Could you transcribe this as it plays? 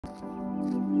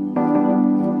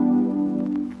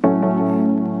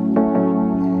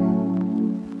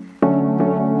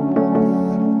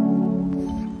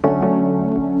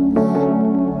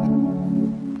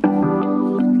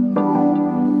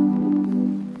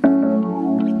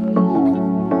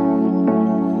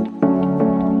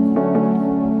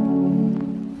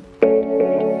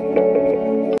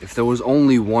If there was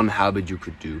only one habit you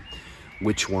could do,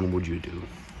 which one would you do?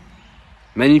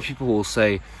 Many people will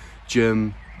say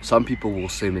gym, some people will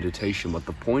say meditation, but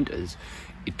the point is,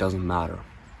 it doesn't matter.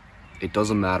 It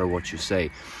doesn't matter what you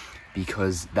say,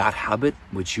 because that habit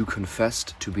which you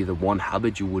confessed to be the one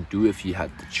habit you would do if you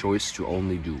had the choice to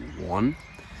only do one,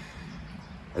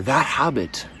 that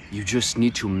habit you just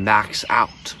need to max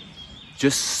out.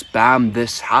 Just spam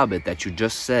this habit that you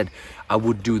just said, I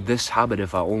would do this habit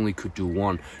if I only could do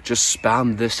one. Just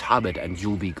spam this habit and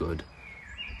you'll be good.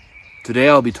 Today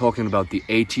I'll be talking about the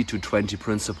 80-20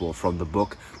 principle from the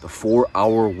book, The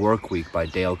 4-Hour Workweek by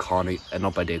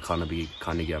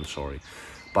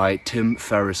by Tim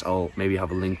Ferriss. I'll maybe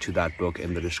have a link to that book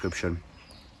in the description.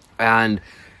 And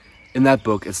in that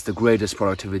book, it's the greatest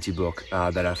productivity book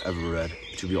that I've ever read,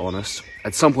 to be honest.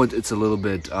 At some point, it's a little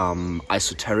bit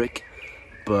esoteric,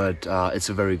 but it's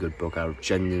a very good book. I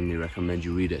genuinely recommend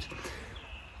you read it.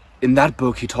 In that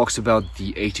book, he talks about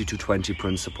the 80-20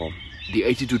 principle. The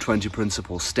 80-20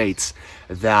 principle states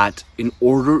that in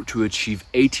order to achieve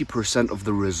 80% of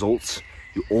the results,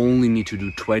 you only need to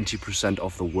do 20%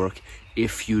 of the work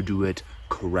if you do it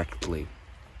correctly.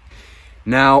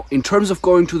 Now, in terms of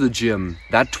going to the gym,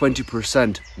 that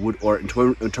 20% would, or in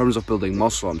terms of building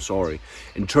muscle,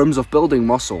 in terms of building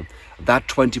muscle, that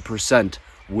 20%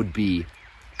 would be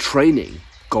training,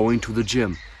 going to the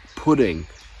gym, putting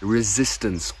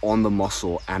resistance on the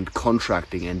muscle and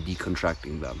contracting and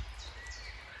decontracting them.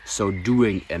 So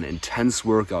doing an intense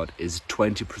workout is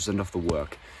 20% of the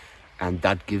work, and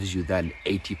that gives you then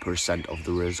 80% of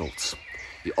the results.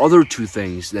 The other two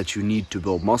things that you need to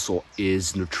build muscle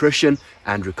is nutrition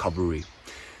and recovery.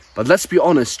 But let's be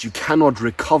honest, you cannot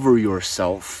recover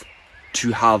yourself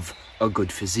to have a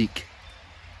good physique.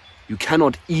 You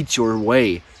cannot eat your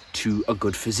way to a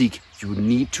good physique. You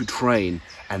need to train,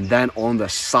 and then on the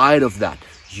side of that,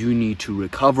 you need to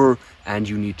recover and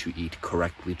you need to eat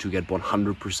correctly to get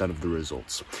 100% of the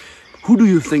results. Who do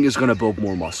you think is going to build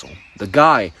more muscle? The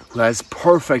guy who has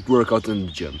perfect workouts in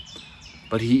the gym,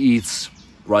 but he eats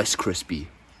Rice Krispie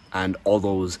and all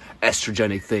those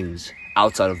estrogenic things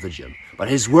outside of the gym. But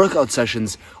his workout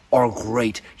sessions are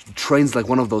great. He trains like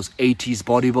one of those 80s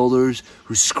bodybuilders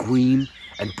who scream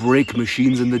and break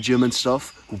machines in the gym and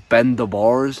stuff, who bend the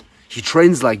bars. He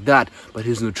trains like that, but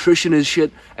his nutrition is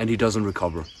shit and he doesn't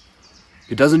recover.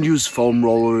 He doesn't use foam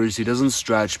rollers, he doesn't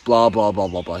stretch, blah, blah, blah,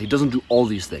 blah, blah. He doesn't do all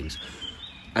these things.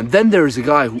 And then there's a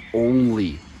guy who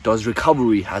only does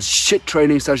recovery, has shit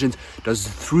training sessions, does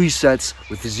 3 sets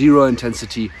with 0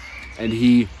 intensity, and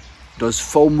he does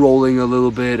foam rolling a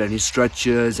little bit, and he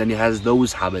stretches, and he has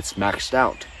those habits maxed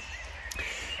out.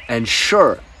 And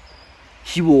sure,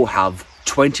 he will have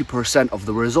 20% of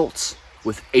the results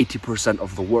with 80%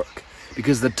 of the work,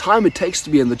 because the time it takes to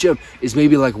be in the gym is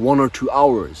maybe like 1 or 2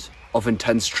 hours of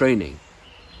intense training,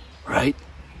 right?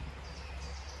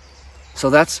 So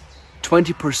that's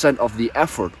 20% of the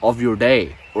effort of your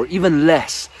day, or even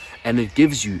less, and it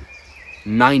gives you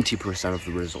 90% of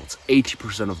the results,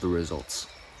 80% of the results.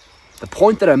 The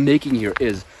point that I'm making here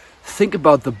is, think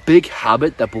about the big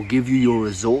habit that will give you your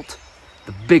result,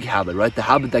 the big habit, right? The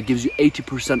habit that gives you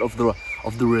 80%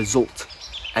 of the result,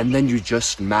 and then you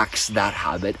just max that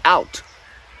habit out.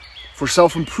 For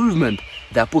self-improvement,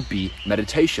 that would be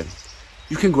meditation.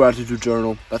 You can gratitude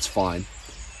journal, that's fine,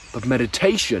 but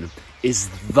meditation is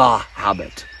the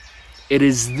habit. It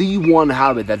is the one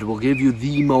habit that will give you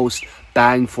the most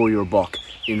bang for your buck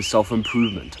in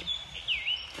self-improvement.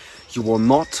 You will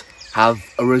not have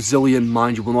a resilient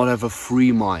mind, you will not have a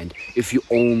free mind if you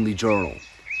only journal.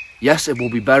 Yes, it will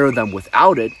be better than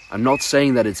without it. I'm not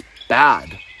saying that it's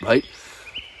bad, right?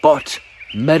 But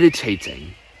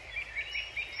meditating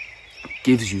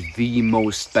gives you the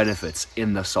most benefits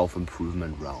in the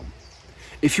self-improvement realm.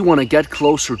 If you want to get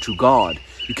closer to God,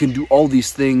 you can do all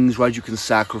these things, right? You can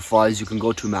sacrifice, you can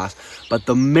go to mass. But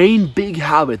the main big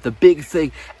habit, the big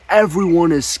thing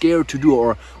everyone is scared to do,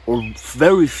 or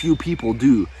very few people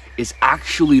do, is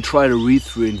actually try to read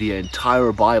through the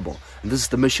entire Bible. And this is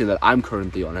the mission that I'm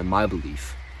currently on, in my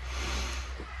belief.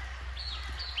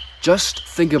 Just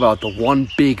think about the one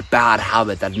big bad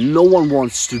habit that no one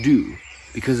wants to do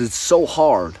because it's so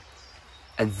hard.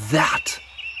 And that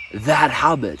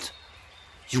habit,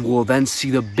 you will then see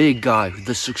the big guy,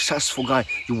 the successful guy,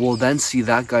 you will then see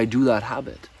that guy do that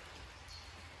habit.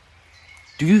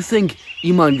 Do you think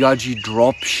Iman Gaji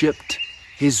drop-shipped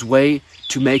his way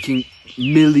to making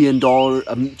millions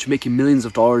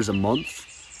of dollars a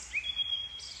month?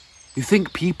 You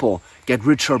think people get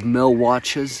Richard Mille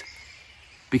watches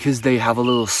because they have a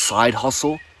little side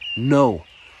hustle? No.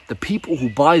 The people who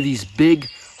buy these big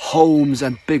homes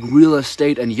and big real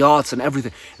estate and yachts and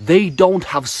everything, they don't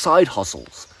have side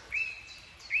hustles.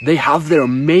 They have their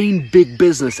main big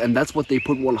business, and that's what they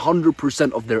put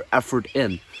 100% of their effort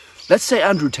in. Let's say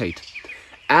Andrew Tate.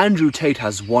 Andrew Tate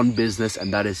has one business,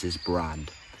 and that is his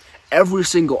brand. Every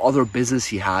single other business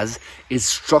he has is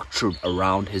structured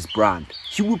around his brand.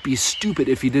 He would be stupid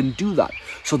if he didn't do that.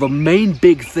 So the main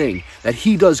big thing that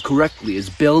he does correctly is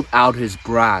build out his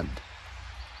brand.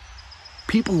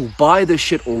 People who buy the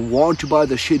shit or want to buy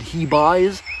the shit he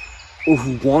buys, or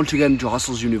who want to get into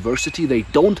Hustle's University, they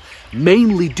don't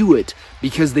mainly do it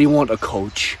because they want a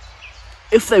coach.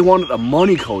 If they wanted a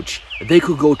money coach, they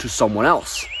could go to someone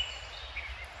else.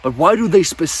 But why do they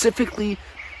specifically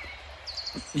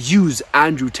use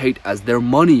Andrew Tate as their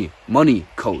money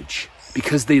coach?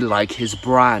 Because they like his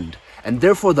brand. And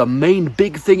therefore the main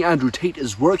big thing Andrew Tate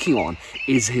is working on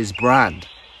is his brand.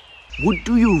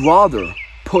 Do you rather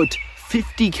put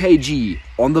 50 kg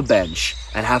on the bench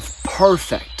and have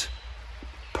perfect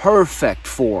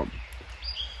form,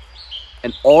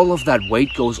 and all of that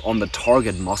weight goes on the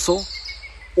target muscle?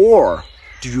 Or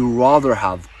do you rather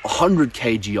have 100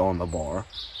 kg on the bar,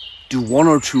 do 1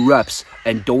 or 2 reps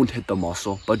and don't hit the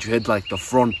muscle, but you hit like the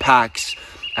front packs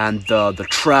and the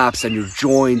traps and your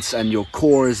joints and your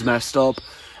core is messed up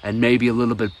and maybe a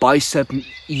little bit bicep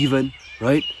even,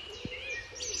 right?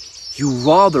 You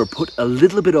rather put a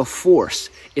little bit of force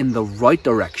in the right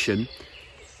direction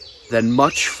than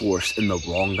much force in the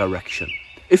wrong direction.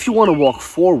 If you want to walk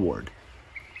forward,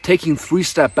 taking 3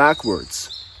 steps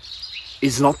backwards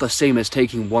is not the same as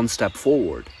taking 1 step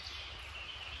forward.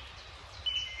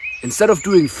 Instead of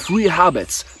doing 3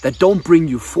 habits that don't bring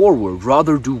you forward,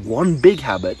 rather do 1 big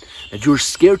habit that you're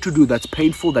scared to do, that's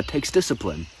painful, that takes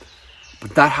discipline.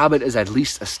 But that habit is at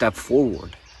least a step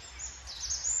forward.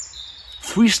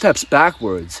 3 steps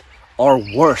backwards are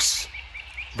worse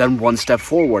than 1 step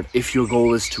forward if your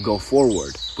goal is to go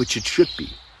forward, which it should be.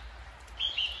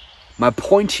 My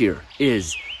point here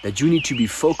is that you need to be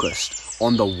focused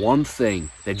on the one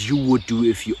thing that you would do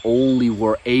if you only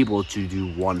were able to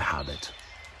do 1 habit.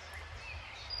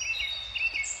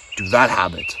 Do that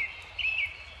habit.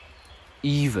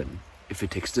 Even if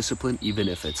it takes discipline, even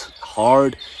if it's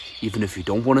hard, even if you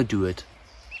don't want to do it,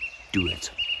 do it.